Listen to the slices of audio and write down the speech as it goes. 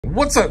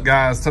What's up,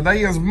 guys?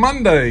 Today is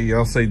Monday.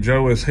 Y'all see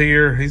Joe is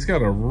here. He's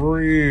got a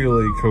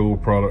really cool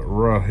product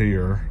right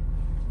here.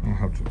 I'll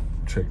have to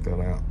check that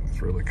out.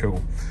 It's really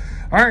cool.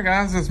 All right,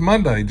 guys, it's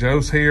Monday.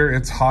 Joe's here.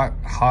 It's hot,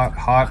 hot,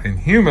 hot and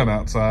humid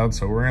outside,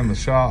 so we're in the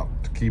shop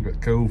to keep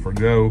it cool for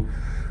Joe.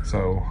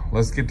 So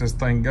let's get this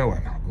thing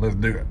going. Let's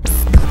do it.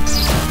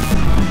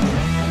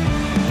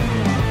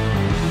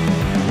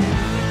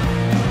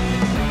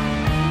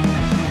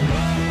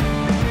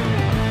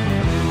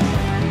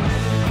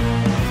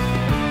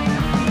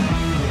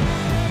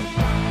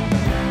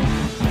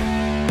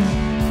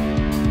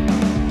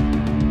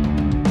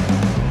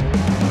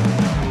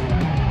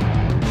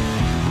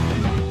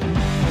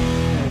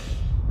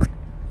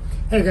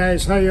 Hey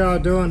guys, how y'all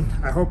doing?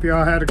 I hope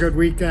y'all had a good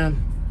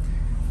weekend.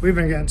 We've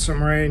been getting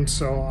some rain,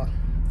 so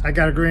I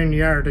got a green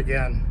yard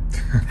again.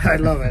 I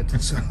love it.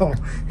 So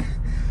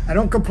I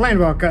don't complain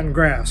about cutting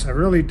grass. I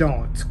really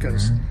don't,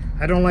 because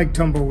I don't like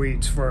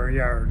tumbleweeds for a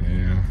yard.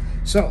 Yeah.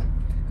 So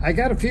I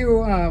got a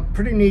few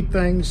pretty neat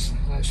things.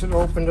 I should have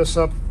opened this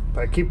up.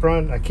 I keep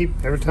running.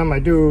 Every time I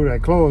do,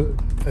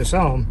 I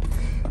sell them.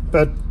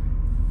 But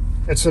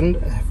it's a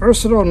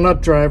versatile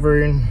nut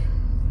driver.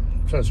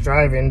 Says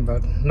driving,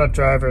 but nut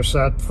driver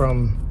set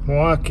from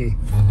Milwaukee.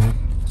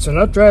 It's a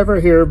nut driver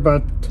here,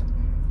 but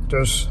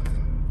there's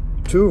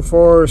 2,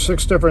 4,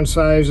 6 different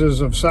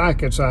sizes of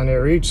sockets on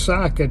here. Each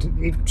socket,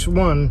 each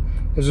one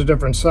is a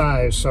different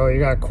size. So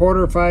you got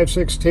 1/4,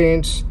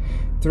 5/16,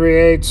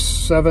 3/8,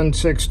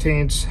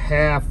 7/16,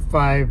 half,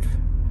 5,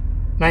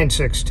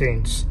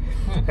 9/16.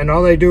 And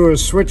all they do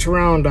is switch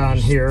around on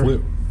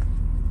here.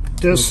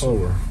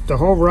 The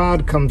whole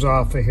rod comes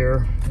off of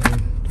here.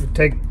 And you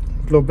take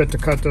little bit to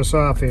cut this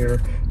off here.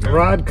 The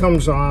rod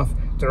comes off.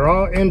 They're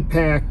all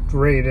impact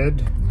rated.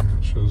 Yeah,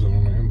 it shows it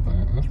on the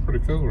impact. That's pretty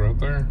cool right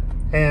there.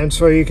 And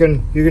so you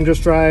can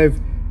just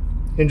drive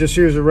and just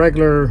use a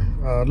regular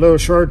little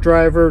short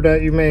driver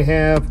that you may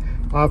have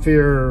off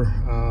your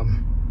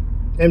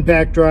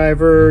impact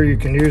driver. You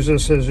can use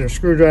this as your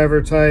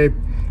screwdriver type.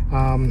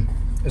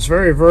 It's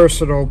very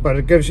versatile, but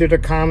it gives you the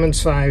common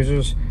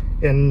sizes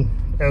in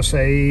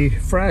SAE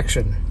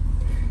fraction.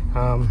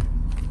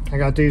 I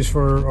got these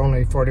for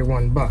only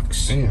 41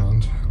 bucks.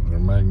 And they're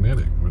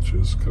magnetic, which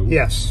is cool.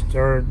 Yes,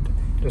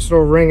 this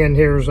little ring in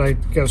here is, I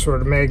guess, where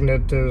the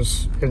magnet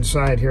is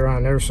inside here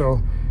on there,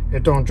 so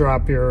it don't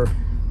drop your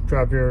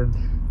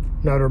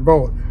nut or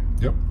bolt.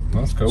 Yep,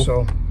 that's cool.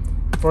 So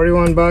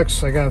 41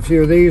 bucks. I got a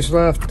few of these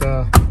left.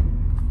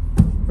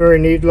 Very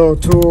neat little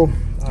tool.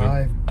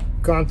 I've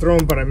gone through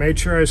them, but I made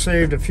sure I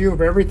saved a few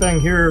of everything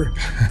here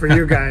for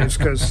you guys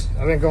because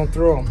I've been going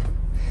through them.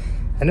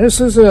 And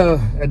this is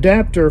a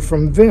adapter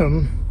from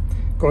Vim.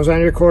 Goes on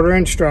your 1/4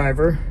 inch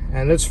driver,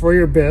 and it's for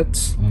your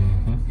bits.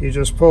 You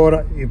just pull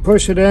it, you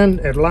push it in,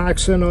 it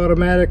locks in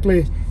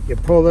automatically. You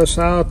pull this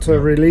out to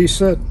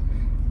release it.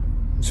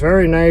 It's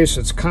very nice.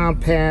 It's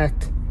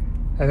compact.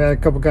 I've had a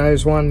couple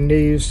guys wanting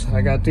these. I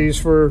got these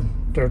for,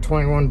 they're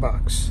 21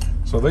 bucks.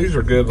 So these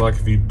are good. Like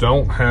if you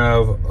don't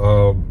have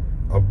a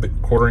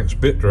 1/4 inch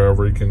bit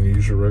driver, you can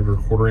use your regular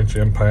 1/4 inch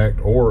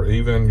impact or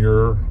even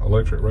your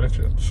electric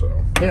ratchet. So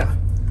yeah.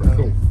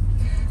 Cool.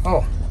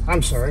 Oh,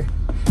 I'm sorry.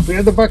 We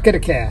have the bucket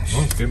of cash.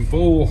 Oh, it's getting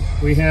full.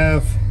 We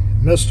have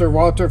Mr.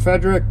 Walter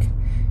Frederick.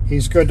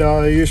 He's good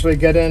to usually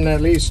get in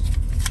at least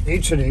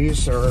each of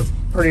these, or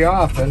pretty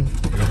often.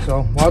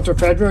 So Walter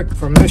Frederick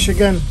from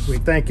Michigan, we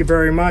thank you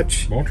very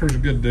much. Walter's a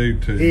good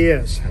dude too. He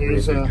is.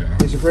 He's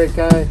a great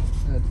guy.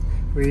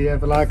 We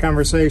have a lot of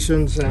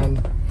conversations,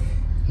 and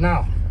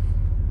now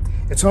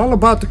it's all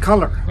about the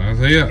color. That's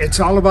it. It's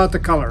all about the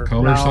color.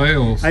 Color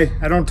sales.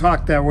 I don't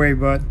talk that way,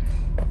 but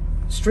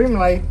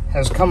Streamlight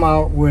has come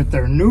out with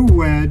their new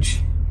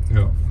wedge,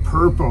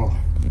 purple.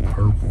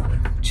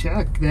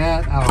 Check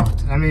that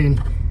out. I mean,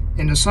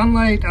 in the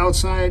sunlight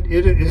outside,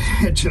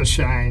 it just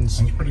shines.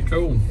 That's pretty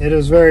cool. It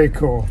is very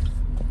cool.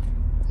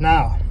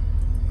 Now,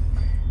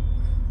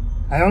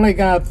 I only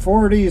got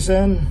 4 of these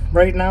in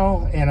right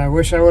now, and I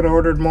wish I would have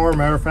ordered more.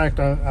 Matter of fact,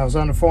 I was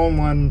on the phone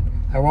when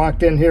I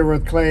walked in here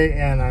with Clay,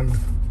 and I'm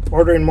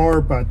ordering more,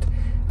 but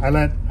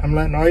I'm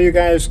letting all you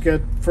guys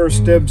get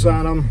first dibs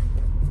on them.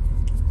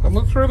 That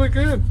looks really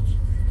good.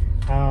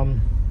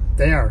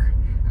 They are.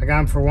 I got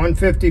them for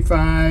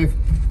 $155.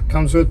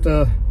 Comes with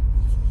the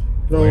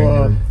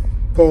little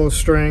pull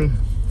string.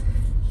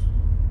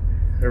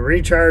 They're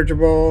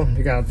rechargeable.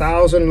 You got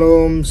 1,000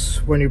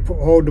 looms when you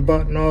hold the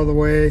button all the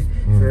way.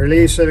 You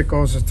release it, it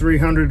goes to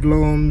 300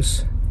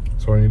 looms.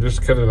 So when you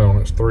just cut it on,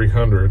 it's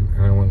 300,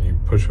 and then when you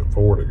push it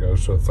forward, it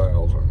goes to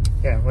 1,000.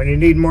 Yeah, when you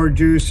need more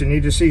juice, you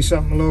need to see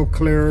something a little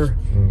clearer.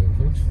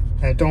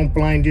 And don't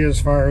blind you as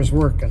far as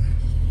working.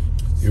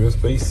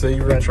 USB-C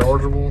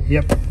rechargeable.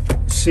 Yep.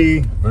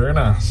 C. Very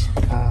nice.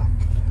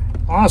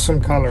 Awesome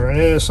color, and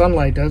in the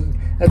sunlight, that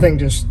thing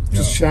just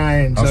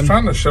shines. I was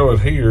trying to show it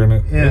here, and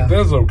it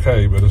does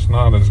okay, but it's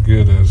not as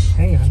good as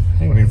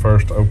when you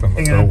first open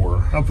the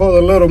door. I'll pull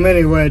a little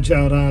mini wedge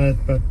out on it,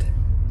 but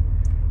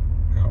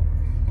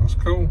that's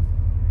cool.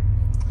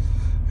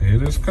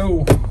 It is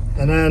cool.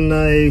 And then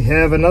I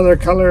have another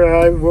color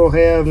I will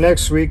have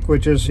next week,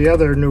 which is the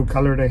other new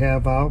color they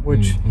have out,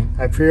 which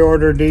I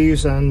pre-ordered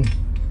these and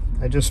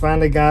I just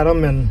finally got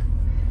them. And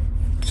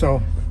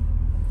so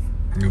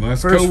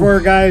That's first cool. 4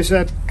 guys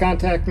that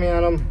contact me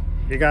on them,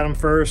 you got them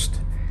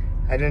first.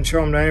 I didn't show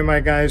them to any of my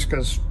guys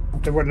because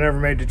they would have never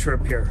made the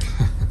trip here.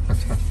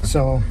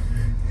 So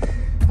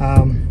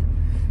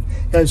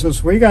guys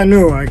says, "We got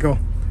new." I go,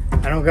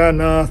 "I don't got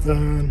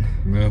nothing."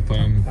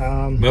 Nothing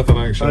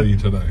I can show you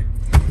today.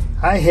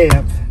 I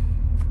have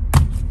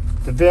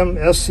the Vim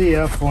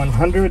SCF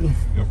 100. Yep.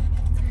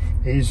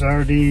 These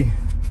are the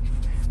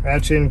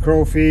ratchet and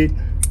crow feet.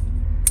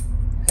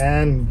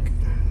 And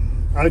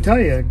I'll tell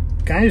you,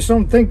 guys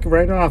don't think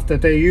right off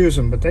that they use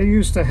them, but they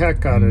use the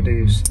heck out of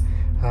these.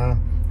 And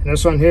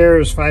this one here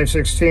is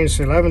 5/16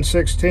 to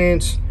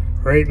 11/16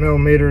 or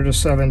 8mm to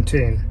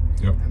 17.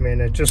 Yep. I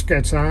mean, it just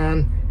gets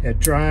on, it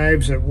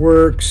drives, it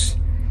works,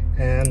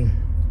 and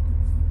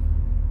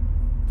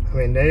I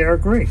mean, they are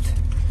great.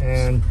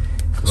 And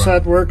the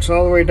set works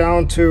all the way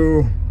down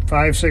to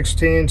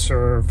 5/16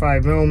 or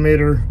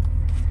 5mm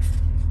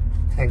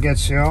and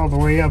gets you all the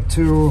way up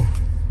to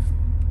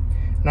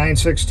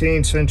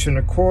 9/16 inch and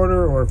a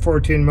quarter or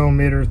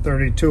 14mm,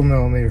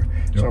 32mm.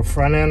 Yep. So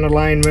front end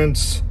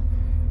alignments,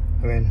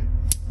 I mean.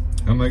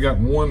 And they got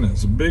one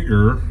that's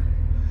bigger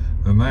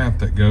than that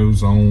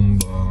goes on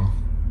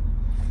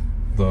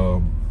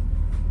the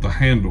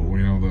handle,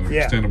 you know, the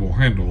extendable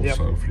handle. Yep.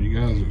 So for you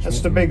guys, That's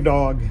the big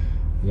dog.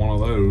 One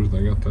of those,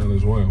 they got that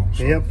as well.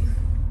 So. Yep.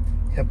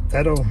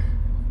 That'll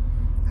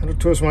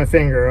twist my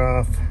finger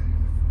off.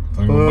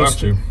 Thing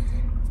about you.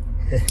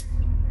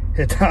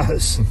 It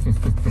does.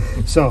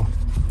 So,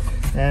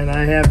 and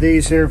I have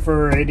these here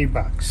for 80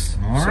 bucks.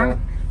 All right.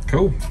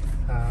 Cool.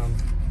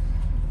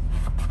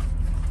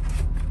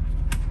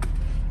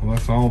 Well,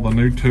 that's all the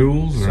new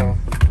tools. So,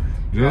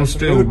 Joe's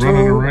still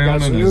running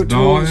around in his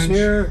Dodge.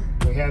 Here.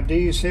 We have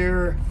these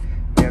here.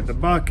 We have the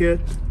bucket.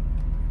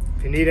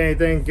 If you need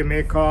anything, give me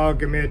a call,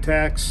 give me a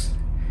text.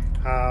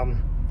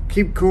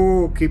 Keep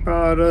cool, keep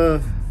out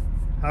of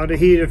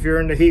heat if you're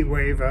in the heat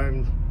wave.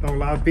 I know a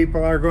lot of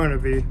people are going to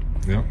be.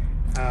 Yep.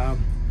 Well,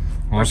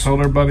 I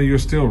told everybody you're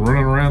still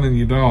running around in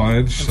your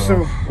Dodge.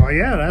 So. Well,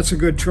 yeah, that's a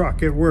good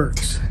truck. It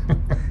works.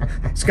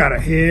 It's got a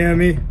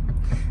Hemi.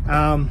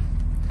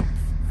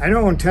 I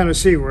know in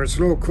Tennessee where it's a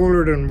little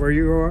cooler than where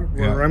you are,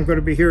 where I'm going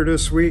to be here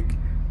this week,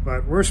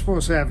 but we're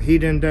supposed to have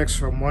heat index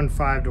from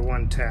 105 to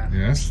 110.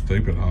 Yeah, that's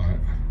stupid hot.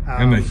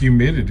 And the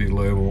humidity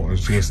level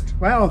is just...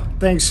 Well,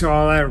 thanks to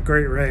all that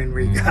great rain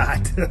we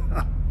got.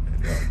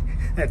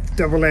 That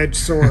double-edged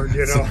sword,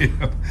 you know.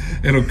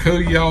 It'll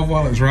cool you off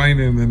while it's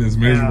raining, and then it's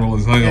miserable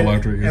as hell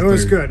after it gets It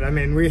was good. I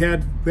mean, we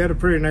had a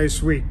pretty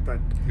nice week, but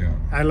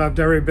I loved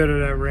every bit of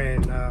that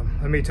rain.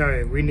 Let me tell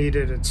you, we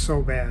needed it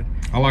so bad.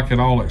 I like it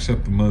all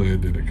except the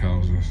mud that it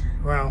causes.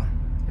 Well,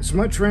 as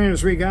much rain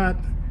as we got,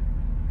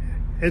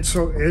 none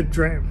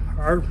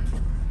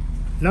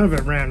of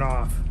it ran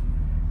off.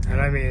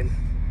 And I mean,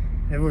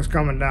 it was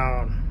coming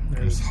down.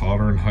 It's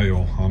hotter than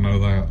hell, I know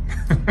that.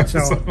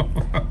 So,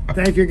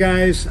 thank you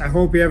guys. I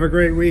hope you have a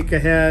great week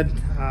ahead.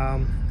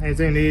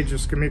 Anything you need,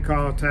 just give me a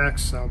call or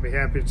text. I'll be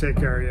happy to take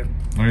care of you.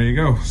 There you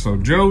go. So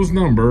Joe's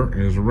number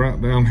is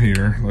right down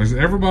here.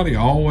 Everybody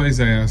always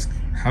asks,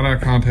 how do I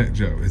contact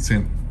Joe? It's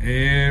in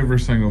every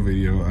single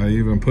video. I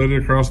even put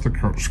it across the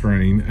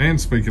screen and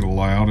speak it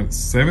aloud. It's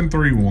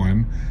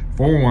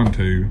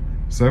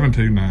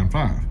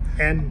 731-412-7295.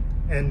 And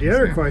the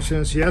other question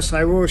is, yes,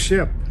 I will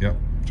ship. Yep.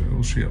 Joe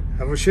will ship.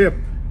 I will ship.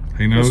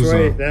 He knows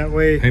that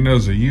way. He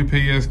knows a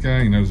UPS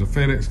guy, he knows a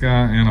FedEx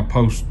guy, and a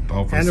post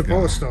office and a guy.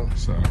 postal.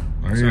 So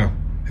there you go.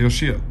 He'll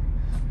ship.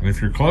 And if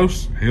you're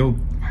close, he'll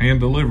hand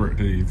deliver it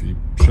to you if you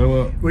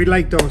show up. We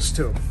like those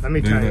too. Let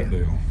me tell you. Do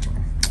that deal. So.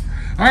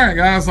 All right,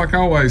 guys. Like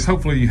always,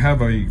 hopefully you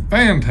have a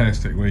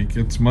fantastic week.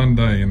 It's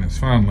Monday and it's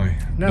finally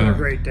another done.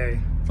 Great day.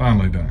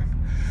 Finally done.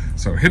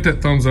 So hit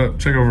that thumbs up.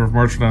 Check over for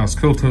merchandise,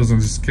 cool tools, and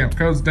discount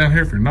codes down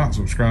here. If you're not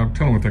subscribed,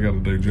 tell them what they got to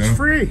do, Joe. It's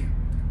free.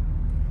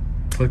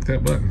 Click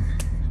that button.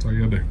 That's all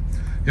you gotta do.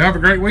 Y'all have a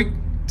great week.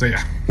 See ya.